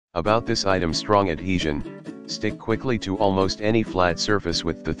About this item: strong adhesion, stick quickly to almost any flat surface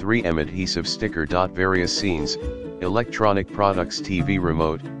with the 3M adhesive sticker. Various scenes, electronic products, TV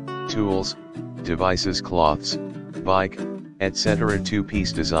remote, tools, devices, cloths, bike, etc.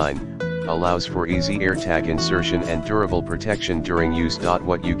 Two-piece design, allows for easy AirTag insertion and durable protection during use.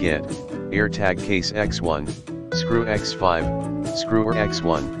 What you get: AirTag case X1, screw X5, screw or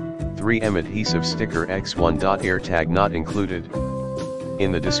X1, 3M adhesive sticker X1. AirTag not included.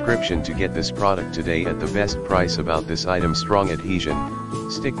 In the description to get this product today at the best price. About this item: strong adhesion,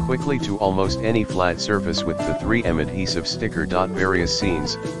 stick quickly to almost any flat surface with the 3M adhesive sticker. Various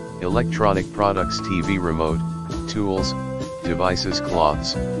scenes, electronic products, TV remote, tools, devices,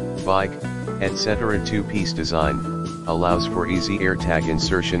 cloths, bike, etc. Two-piece design, allows for easy AirTag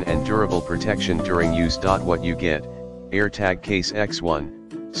insertion and durable protection during use. What you get: AirTag case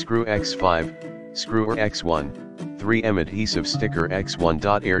X1, screw X5, screw or X1, 3M adhesive sticker X1.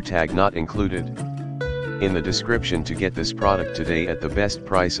 AirTag not included. In the description to get this product today at the best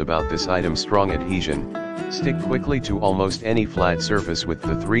price. About this item: strong adhesion, stick quickly to almost any flat surface with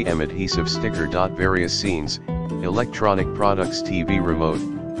the 3M adhesive sticker. Various scenes, electronic products, TV remote,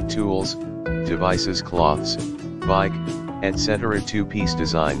 tools, devices, cloths, bike, etc. Two-piece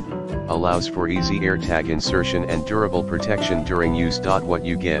design, allows for easy AirTag insertion and durable protection during use. What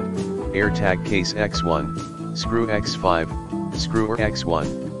you get: AirTag case X1, screw X5, screw or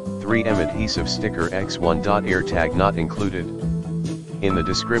X1, 3M adhesive sticker X1. AirTag not included. In the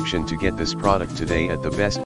description to get this product today at the best